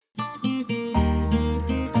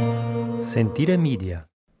Sentire Media.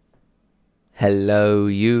 Hello,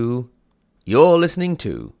 you. You're listening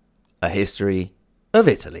to A History of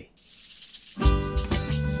Italy.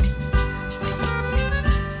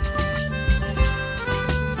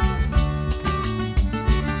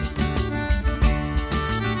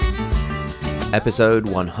 Episode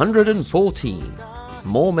 114,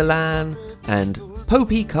 More Milan and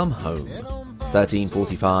Popey Come Home,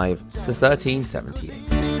 1345 to 1378.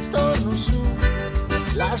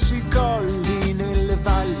 Lasci colli nelle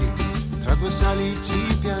valli, tra due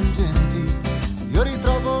salici piangenti, io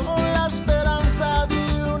ritrovo la speranza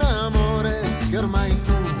di un amore che ormai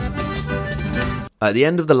fu. At the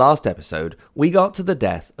end of the last episode, we got to the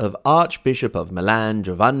death of Archbishop of Milan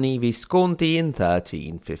Giovanni Visconti in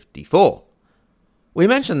 1354. We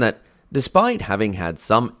mentioned that, despite having had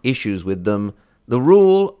some issues with them, the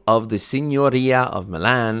rule of the Signoria of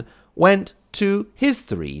Milan went to his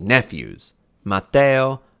three nephews,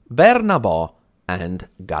 Matteo, Bernabò and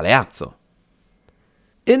Galeazzo.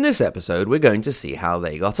 In this episode, we're going to see how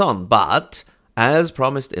they got on, but, as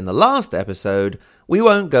promised in the last episode, we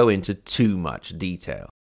won't go into too much detail.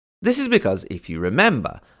 This is because, if you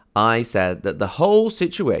remember, I said that the whole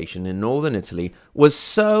situation in northern Italy was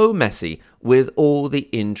so messy with all the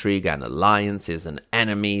intrigue and alliances and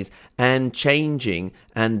enemies and changing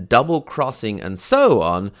and double-crossing and so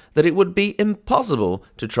on that it would be impossible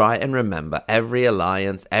to try and remember every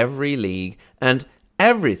alliance, every league, and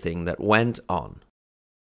everything that went on.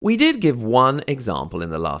 We did give one example in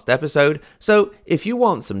the last episode, so if you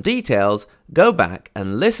want some details, go back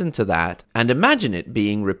and listen to that and imagine it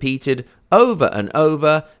being repeated over and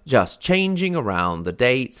over, just changing around the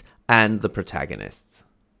dates and the protagonists.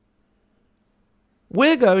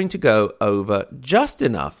 We're going to go over just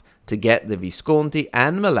enough to get the Visconti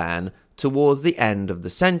and Milan towards the end of the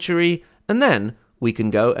century, and then we can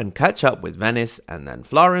go and catch up with Venice and then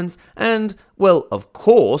Florence, and, well, of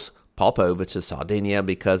course, pop over to Sardinia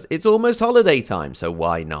because it's almost holiday time, so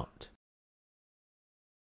why not?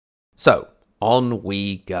 So, on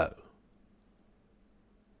we go.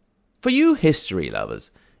 For you history lovers,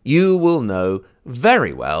 you will know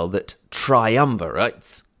very well that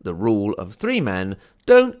triumvirates, the rule of three men,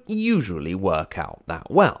 don't usually work out that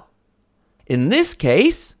well. In this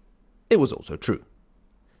case, it was also true.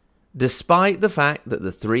 Despite the fact that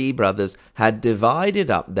the three brothers had divided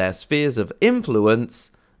up their spheres of influence,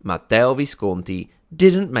 Matteo Visconti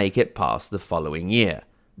didn't make it past the following year,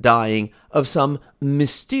 dying of some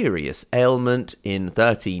mysterious ailment in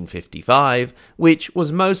 1355, which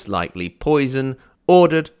was most likely poison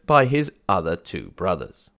ordered by his other two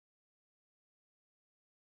brothers.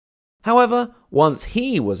 However, once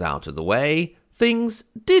he was out of the way, things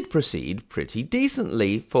did proceed pretty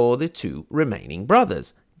decently for the two remaining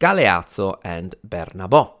brothers, Galeazzo and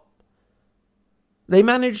Bernabò. They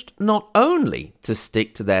managed not only to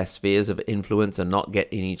stick to their spheres of influence and not get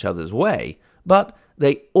in each other's way, but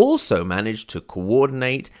they also managed to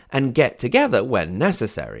coordinate and get together when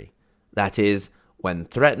necessary. That is, when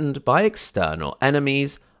threatened by external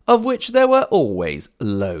enemies, of which there were always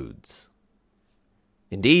loads.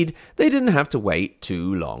 Indeed, they didn't have to wait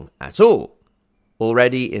too long at all.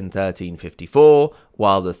 Already in 1354,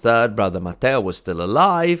 while the third brother Matteo was still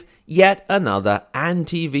alive, yet another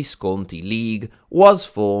anti-Visconti league was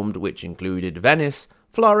formed which included Venice,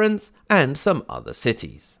 Florence, and some other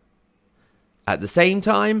cities. At the same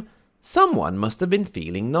time, someone must have been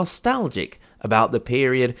feeling nostalgic about the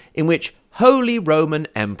period in which Holy Roman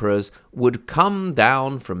emperors would come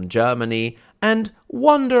down from Germany and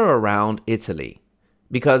wander around Italy,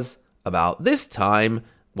 because about this time,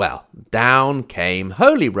 well, down came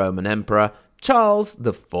Holy Roman Emperor Charles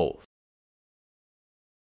IV.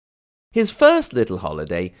 His first little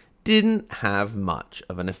holiday didn't have much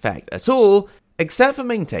of an effect at all, except for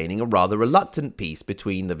maintaining a rather reluctant peace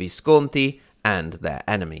between the Visconti and their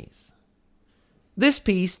enemies. This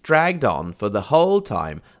peace dragged on for the whole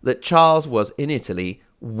time that Charles was in Italy,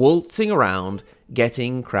 waltzing around,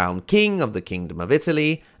 getting crowned king of the Kingdom of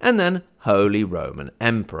Italy, and then Holy Roman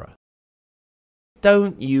Emperor.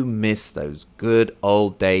 Don't you miss those good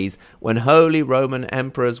old days when Holy Roman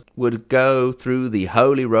Emperors would go through the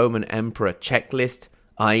Holy Roman Emperor checklist,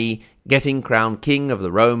 i.e., getting crowned king of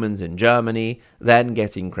the Romans in Germany, then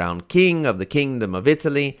getting crowned king of the Kingdom of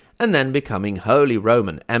Italy, and then becoming Holy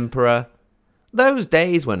Roman Emperor? Those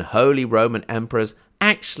days when Holy Roman Emperors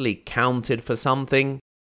actually counted for something?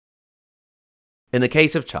 In the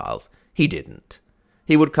case of Charles, he didn't.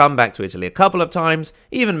 He would come back to Italy a couple of times,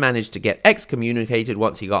 even managed to get excommunicated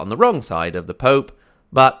once he got on the wrong side of the Pope,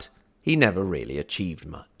 but he never really achieved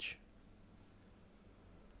much.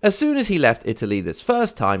 As soon as he left Italy this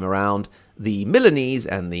first time around, the Milanese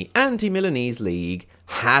and the anti-Milanese League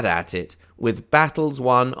had at it, with battles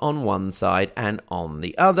won on one side and on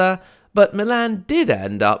the other, but Milan did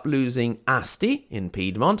end up losing Asti in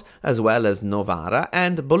Piedmont, as well as Novara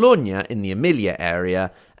and Bologna in the Emilia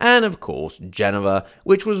area, and of course Genova,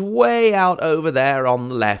 which was way out over there on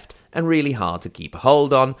the left and really hard to keep a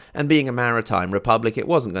hold on, and being a maritime republic, it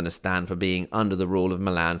wasn't going to stand for being under the rule of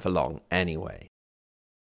Milan for long anyway.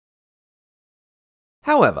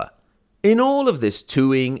 However, in all of this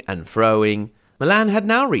toing and froing, Milan had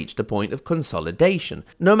now reached a point of consolidation,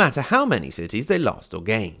 no matter how many cities they lost or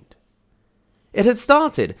gained. It had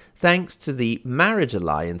started thanks to the marriage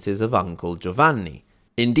alliances of Uncle Giovanni.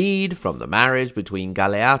 Indeed, from the marriage between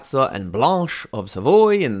Galeazzo and Blanche of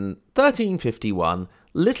Savoy in 1351,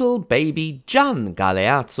 little baby Gian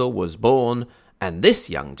Galeazzo was born, and this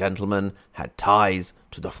young gentleman had ties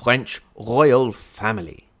to the French royal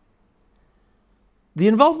family. The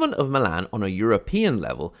involvement of Milan on a European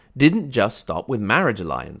level didn't just stop with marriage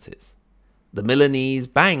alliances. The Milanese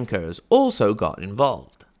bankers also got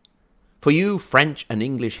involved. For you French and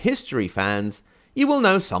English history fans, you will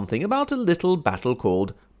know something about a little battle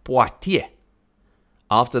called Poitiers.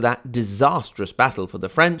 After that disastrous battle for the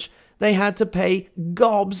French, they had to pay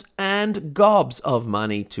gobs and gobs of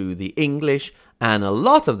money to the English, and a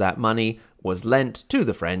lot of that money was lent to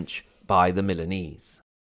the French by the Milanese.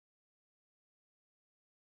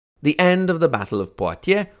 The end of the Battle of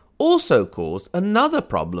Poitiers also caused another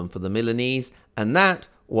problem for the Milanese, and that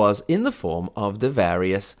was in the form of the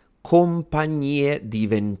various Compagnie di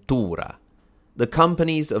Ventura, the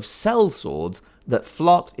companies of sellswords that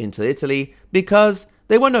flocked into Italy because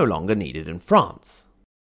they were no longer needed in France.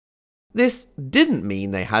 This didn't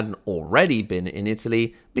mean they hadn't already been in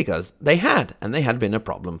Italy, because they had, and they had been a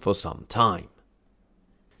problem for some time.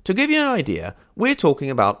 To give you an idea, we're talking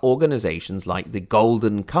about organizations like the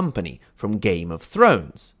Golden Company from Game of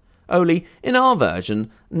Thrones. Only, in our version,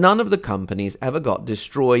 none of the companies ever got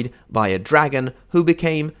destroyed by a dragon who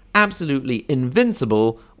became absolutely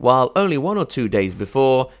invincible, while only 1 or 2 days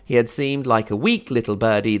before he had seemed like a weak little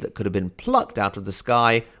birdie that could have been plucked out of the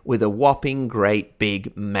sky with a whopping great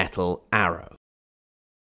big metal arrow.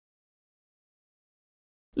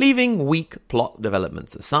 Leaving weak plot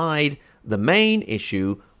developments aside, the main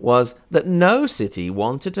issue was that no city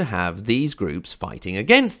wanted to have these groups fighting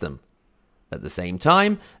against them. At the same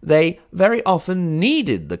time, they very often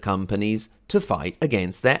needed the companies to fight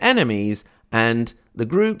against their enemies, and the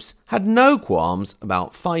groups had no qualms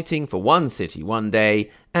about fighting for one city one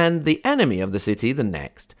day and the enemy of the city the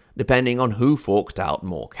next, depending on who forked out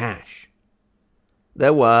more cash.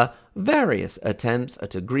 There were various attempts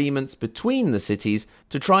at agreements between the cities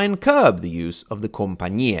to try and curb the use of the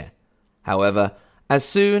compagnie. However, as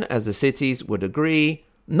soon as the cities would agree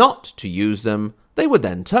not to use them, they would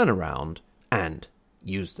then turn around and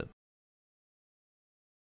use them.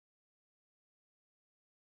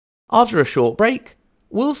 After a short break,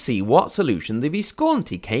 we'll see what solution the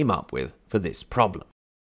Visconti came up with for this problem.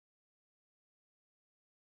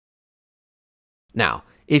 Now,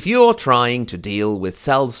 if you're trying to deal with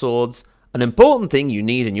sellswords, an important thing you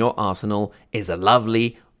need in your arsenal is a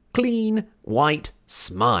lovely, clean, white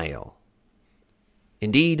smile.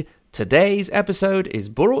 Indeed, today's episode is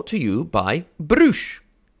brought to you by Brush.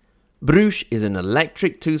 Brush is an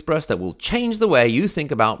electric toothbrush that will change the way you think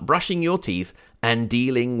about brushing your teeth and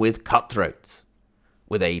dealing with cutthroats.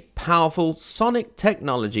 With a powerful sonic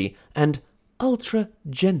technology and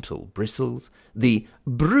ultra-gentle bristles, the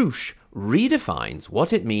Brush redefines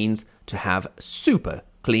what it means to have super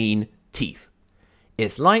clean teeth.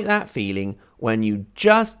 It's like that feeling when you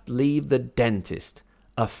just leave the dentist,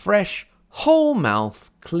 a fresh, whole mouth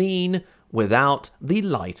clean without the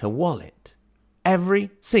lighter wallet. Every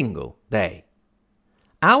single day.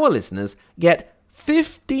 Our listeners get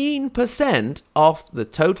 15% off the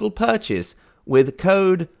total purchase with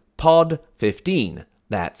code POD15.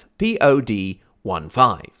 That's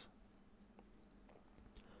POD15.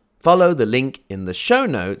 Follow the link in the show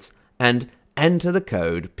notes and enter the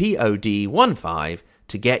code POD15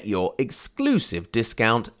 to get your exclusive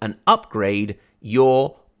discount and upgrade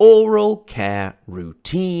your oral care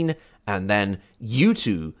routine, and then you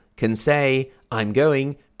too can say, I'm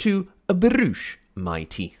going to brush my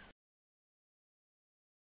teeth.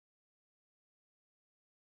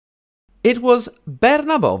 It was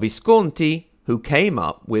Bernabò Visconti who came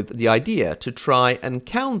up with the idea to try and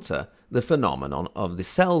counter the phenomenon of the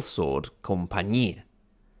sellsword compagnie.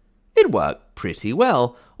 It worked pretty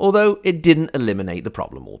well, although it didn't eliminate the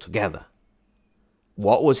problem altogether.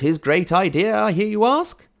 What was his great idea, I hear you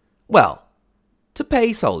ask? Well, to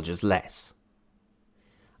pay soldiers less.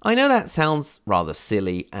 I know that sounds rather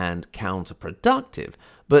silly and counterproductive,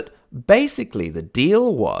 but basically the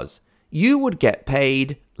deal was you would get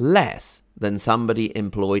paid less than somebody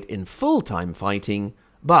employed in full-time fighting,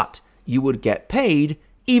 but you would get paid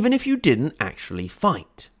even if you didn't actually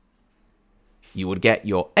fight. You would get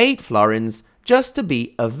your 8 florins just to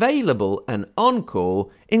be available and on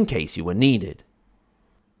call in case you were needed.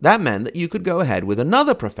 That meant that you could go ahead with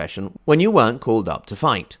another profession when you weren't called up to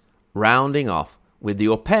fight, rounding off with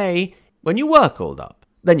your pay when you were called up.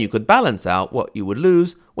 Then you could balance out what you would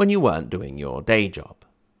lose when you weren't doing your day job.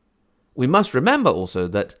 We must remember also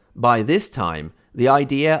that by this time, the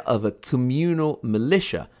idea of a communal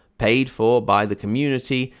militia paid for by the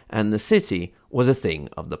community and the city was a thing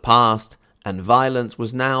of the past, and violence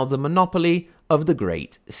was now the monopoly of the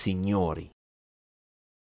great signori.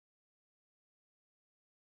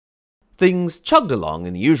 Things chugged along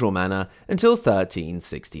in the usual manner until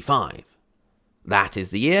 1365. That is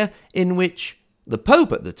the year in which the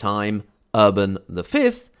Pope at the time, Urban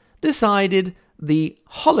V, decided the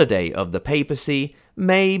holiday of the papacy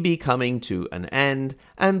may be coming to an end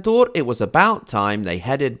and thought it was about time they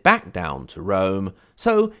headed back down to Rome,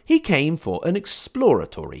 so he came for an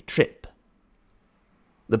exploratory trip.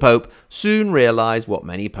 The Pope soon realized what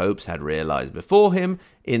many popes had realized before him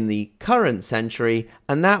in the current century,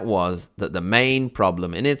 and that was that the main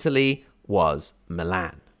problem in Italy was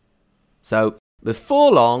Milan. So,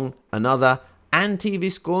 before long, another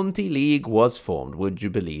anti-Visconti league was formed, would you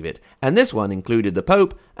believe it? And this one included the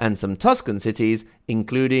Pope and some Tuscan cities,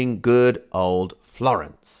 including good old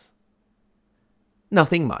Florence.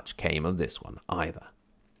 Nothing much came of this one either.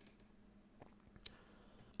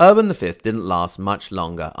 Urban V didn't last much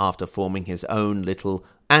longer after forming his own little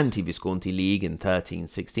anti-Visconti league in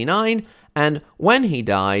 1369, and when he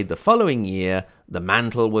died the following year, the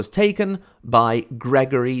mantle was taken by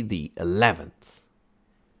Gregory XI.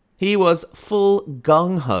 He was full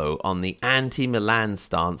gung-ho on the anti-Milan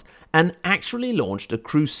stance and actually launched a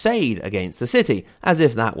crusade against the city, as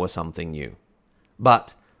if that were something new.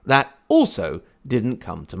 But that also didn't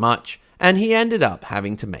come to much, and he ended up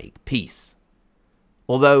having to make peace.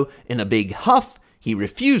 Although in a big huff, he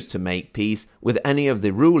refused to make peace with any of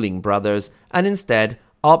the ruling brothers and instead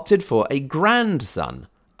opted for a grandson,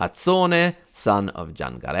 Azzone, son of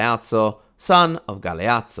Gian Galeazzo, son of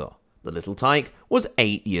Galeazzo. The little tyke was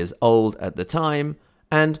 8 years old at the time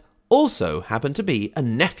and also happened to be a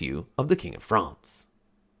nephew of the King of France.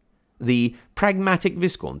 The pragmatic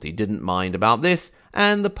Visconti didn't mind about this,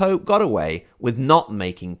 and the Pope got away with not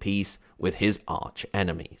making peace with his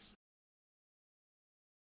arch-enemies.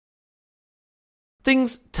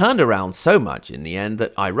 Things turned around so much in the end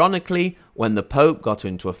that, ironically, when the Pope got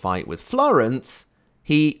into a fight with Florence,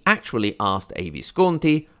 he actually asked a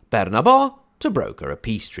Visconti, Bernabò, to broker a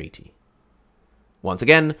peace treaty. Once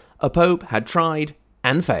again, a Pope had tried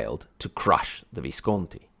and failed to crush the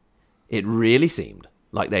Visconti. It really seemed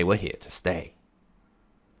like they were here to stay.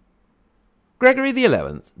 Gregory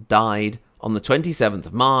XI died on the 27th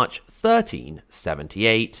of March,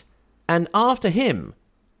 1378, and after him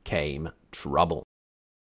came trouble.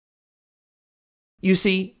 You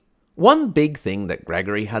see, one big thing that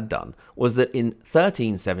Gregory had done was that in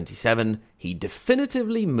 1377 he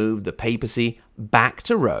definitively moved the papacy back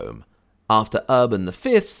to Rome after Urban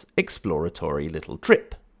V's exploratory little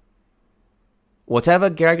trip. Whatever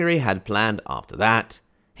Gregory had planned after that,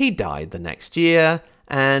 he died the next year,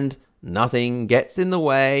 and nothing gets in the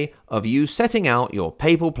way of you setting out your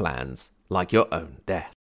papal plans like your own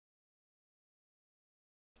death.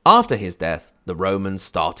 After his death, the Romans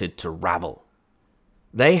started to rabble.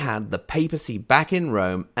 They had the papacy back in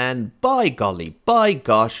Rome, and by golly, by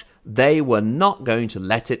gosh, they were not going to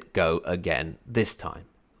let it go again this time.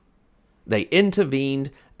 They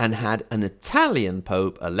intervened and had an Italian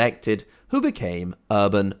pope elected who became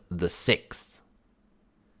Urban VI.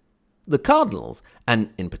 The cardinals,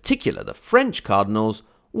 and in particular the French cardinals,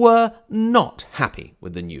 were not happy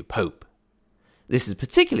with the new pope. This is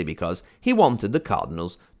particularly because he wanted the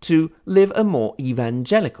cardinals to live a more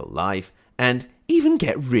evangelical life and even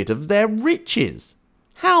get rid of their riches.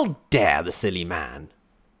 How dare the silly man?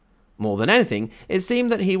 More than anything, it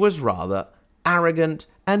seemed that he was rather arrogant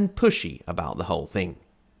and pushy about the whole thing.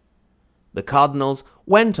 The cardinals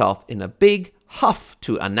went off in a big huff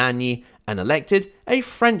to Anagni and elected a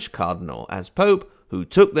French cardinal as pope who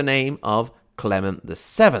took the name of Clement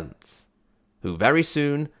VII, who very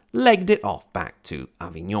soon legged it off back to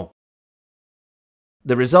Avignon.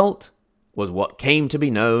 The result was what came to be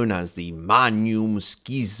known as the Magnum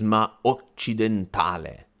Schisma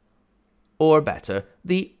Occidentale, or better,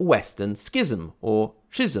 the Western Schism, or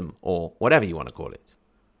Schism, or whatever you want to call it.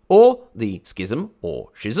 or the Schism or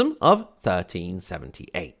Schism of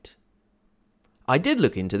 1378. I did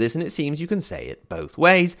look into this, and it seems you can say it both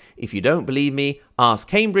ways. If you don't believe me, ask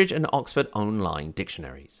Cambridge and Oxford online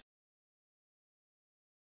dictionaries.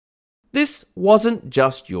 This wasn't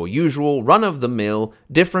just your usual run-of-the-mill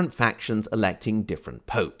different factions electing different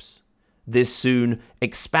popes. This soon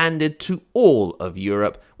expanded to all of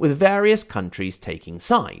Europe, with various countries taking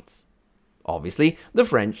sides. Obviously, the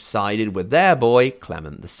French sided with their boy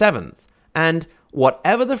Clement VII, and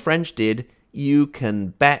whatever the French did, you can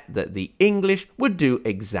bet that the English would do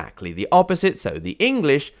exactly the opposite, so the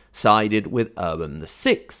English sided with Urban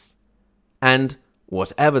VI. And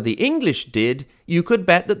whatever the English did, you could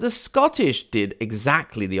bet that the Scottish did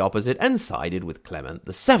exactly the opposite and sided with Clement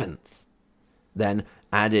VII. Then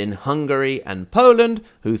add in Hungary and Poland,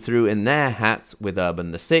 who threw in their hats with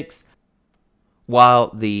Urban VI,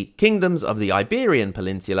 while the kingdoms of the Iberian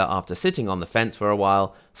Peninsula, after sitting on the fence for a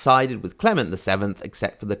while, sided with Clement VII,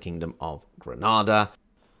 except for the Kingdom of Granada.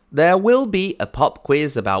 There will be a pop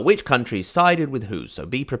quiz about which countries sided with who, so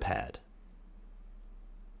be prepared.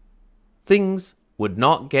 Things would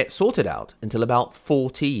not get sorted out until about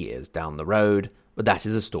 40 years down the road, but that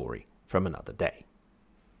is a story from another day.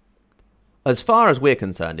 As far as we're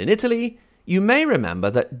concerned in Italy, you may remember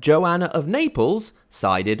that Joanna of Naples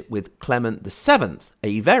sided with Clement VII,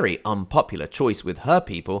 a very unpopular choice with her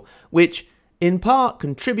people, which in part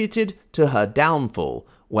contributed to her downfall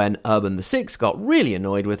when Urban VI got really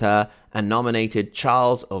annoyed with her and nominated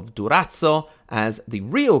Charles of Durazzo as the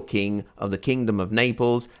real king of the Kingdom of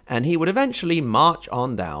Naples, and he would eventually march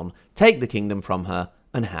on down, take the kingdom from her,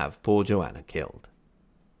 and have poor Joanna killed.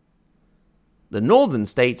 The northern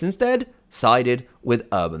states instead sided with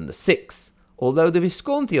Urban VI, although the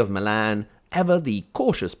Visconti of Milan, ever the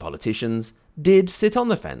cautious politicians, did sit on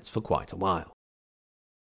the fence for quite a while.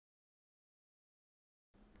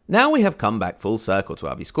 Now we have come back full circle to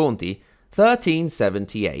our Visconti.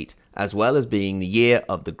 1378, as well as being the year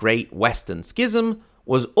of the Great Western Schism,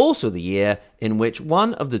 was also the year in which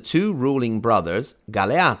one of the two ruling brothers,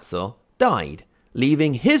 Galeazzo, died,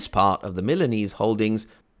 leaving his part of the Milanese holdings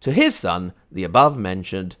to his son, the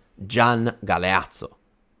above-mentioned Gian Galeazzo.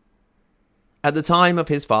 At the time of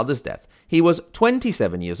his father's death, he was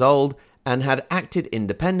 27 years old and had acted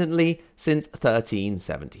independently since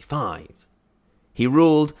 1375. He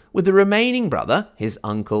ruled with the remaining brother, his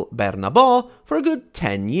uncle Bernabò, for a good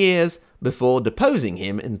 10 years before deposing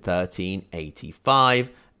him in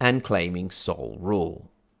 1385 and claiming sole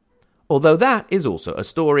rule. Although that is also a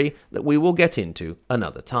story that we will get into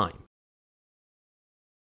another time.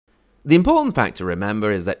 The important fact to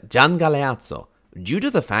remember is that Gian Galeazzo, due to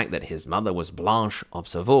the fact that his mother was Blanche of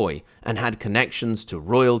Savoy and had connections to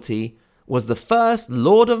royalty, was the first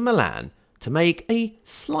Lord of Milan to make a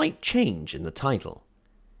slight change in the title.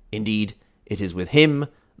 Indeed, it is with him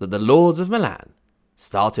that the Lords of Milan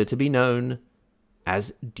started to be known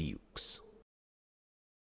as dukes.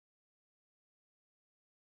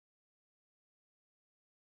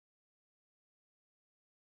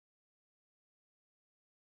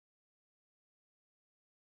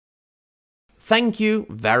 Thank you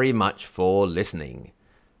very much for listening.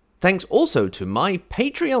 Thanks also to my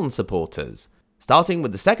Patreon supporters, starting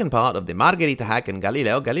with the second part of the Margherita Hack and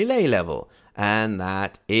Galileo Galilei level, and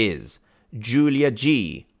that is Julia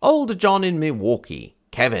G, Old John in Milwaukee,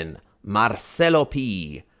 Kevin, Marcelo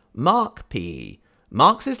P, Mark P,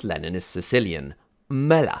 Marxist-Leninist Sicilian,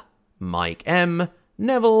 Mela, Mike M,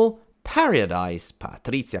 Neville, Paradise,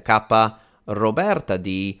 Patrizia K, Roberta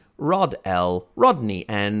D, Rod L, Rodney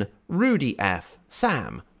N, Rudy F,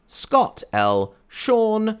 Sam, Scott L,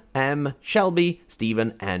 Sean M, Shelby,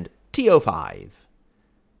 Stephen, and TO5.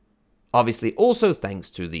 Obviously also thanks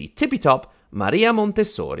to the tippy top Maria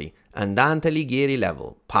Montessori and Dante Lighieri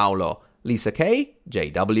level, Paolo, Lisa K,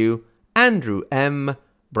 JW, Andrew M,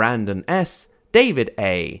 Brandon S, David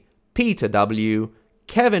A, Peter W,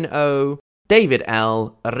 Kevin O, David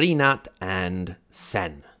L, Rinat, and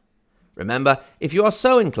Sen. Remember, if you are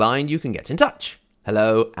so inclined, you can get in touch.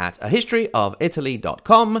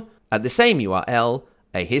 hello@ahistoryofitaly.com. At the same URL,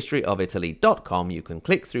 ahistoryofitaly.com, you can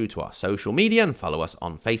click through to our social media and follow us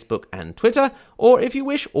on Facebook and Twitter, or if you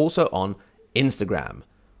wish, also on Instagram.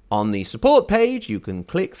 On the support page, you can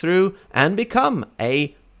click through and become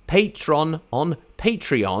a patron on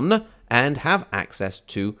Patreon and have access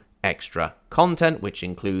to extra content, which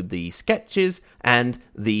include the sketches and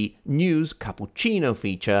the news cappuccino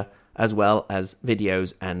feature, as well as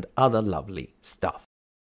videos and other lovely stuff.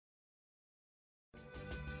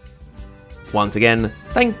 Once again,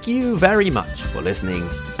 thank you very much for listening,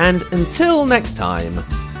 and until next time,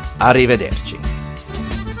 arrivederci.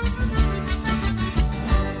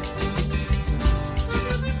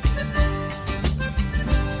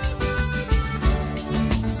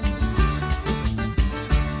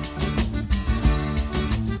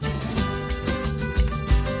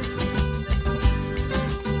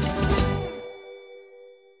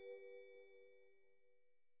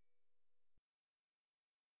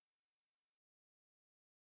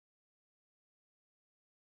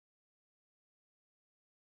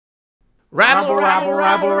 Rabble, rabble,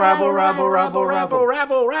 rabble, rabble, rabble, rabble, rabble,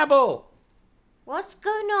 rabble, rabble! What's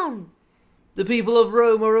going on? The people of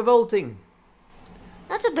Rome are revolting.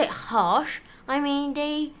 That's a bit harsh. I mean,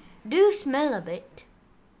 they do smell a bit.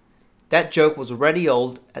 That joke was already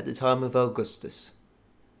old at the time of Augustus.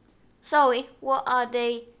 Sorry, what are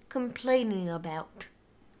they complaining about?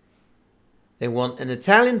 They want an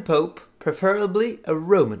Italian pope, preferably a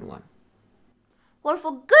Roman one. Well,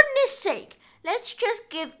 for goodness sake, let's just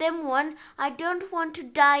give them one. I don't want to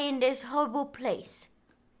die in this horrible place.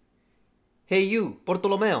 Hey you,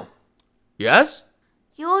 Bartolomeo. Yes?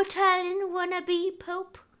 You're Italian wanna be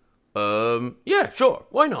Pope? Yeah, sure,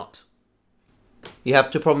 why not? You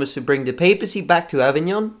have to promise to bring the papacy back to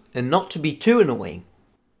Avignon and not to be too annoying.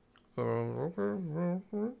 Oh,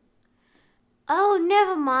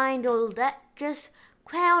 never mind all that. Just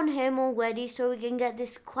crown him already so we can get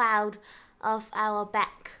this crowd off our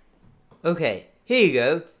back. Okay, here you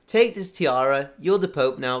go. Take this tiara. You're the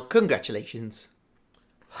pope now. Congratulations.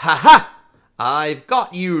 Ha ha! I've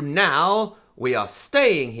got you now. We are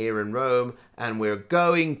staying here in Rome and we're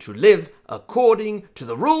going to live according to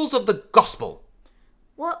the rules of the gospel.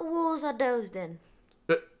 What rules are those then?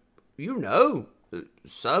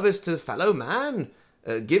 Service to fellow man,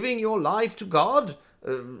 giving your life to God,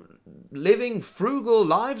 living frugal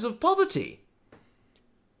lives of poverty.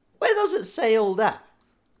 Where does it say all that?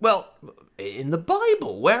 Well, in the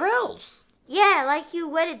Bible, where else? Yeah, like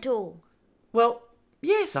you read it all. Well,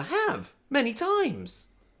 yes, I have, many times.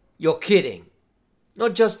 You're kidding.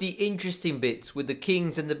 Not just the interesting bits with the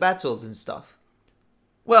kings and the battles and stuff.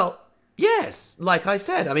 Well, yes, like I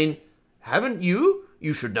said, I mean, haven't you?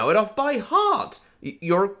 You should know it off by heart.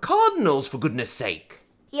 You're cardinals, for goodness sake.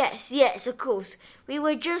 Yes, of course. We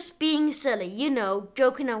were just being silly,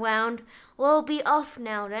 joking around. We'll be off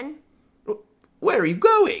now then. Where are you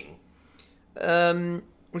going?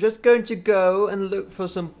 We're just going to go and look for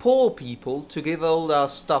some poor people to give all our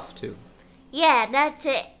stuff to. Yeah, that's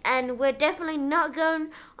it. And we're definitely not going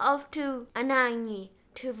off to Anagni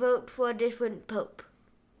to vote for a different pope.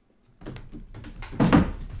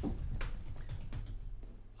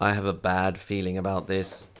 I have a bad feeling about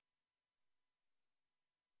this.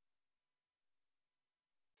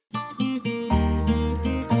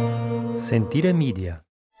 Sentire Media.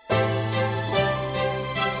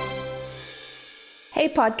 Hey,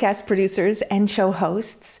 podcast producers and show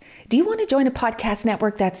hosts. Do you want to join a podcast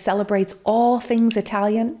network that celebrates all things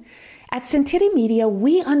Italian? At Sentire Media,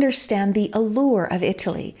 we understand the allure of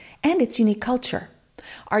Italy and its unique culture.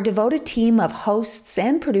 Our devoted team of hosts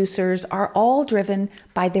and producers are all driven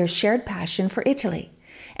by their shared passion for Italy.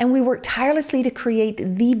 And we work tirelessly to create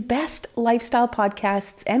the best lifestyle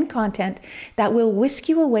podcasts and content that will whisk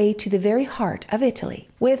you away to the very heart of Italy.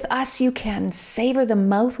 With us, you can savor the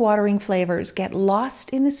mouth-watering flavors, get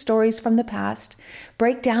lost in the stories from the past,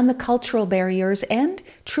 break down the cultural barriers, and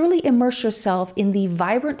truly immerse yourself in the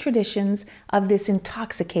vibrant traditions of this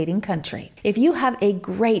intoxicating country. If you have a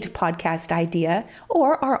great podcast idea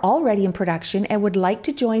or are already in production and would like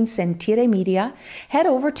to join Sentire Media, head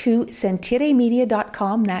over to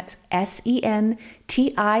sentiremedia.com, that's SENTIRE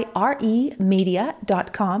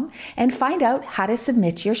media.com, and find out how to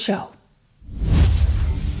submit your show.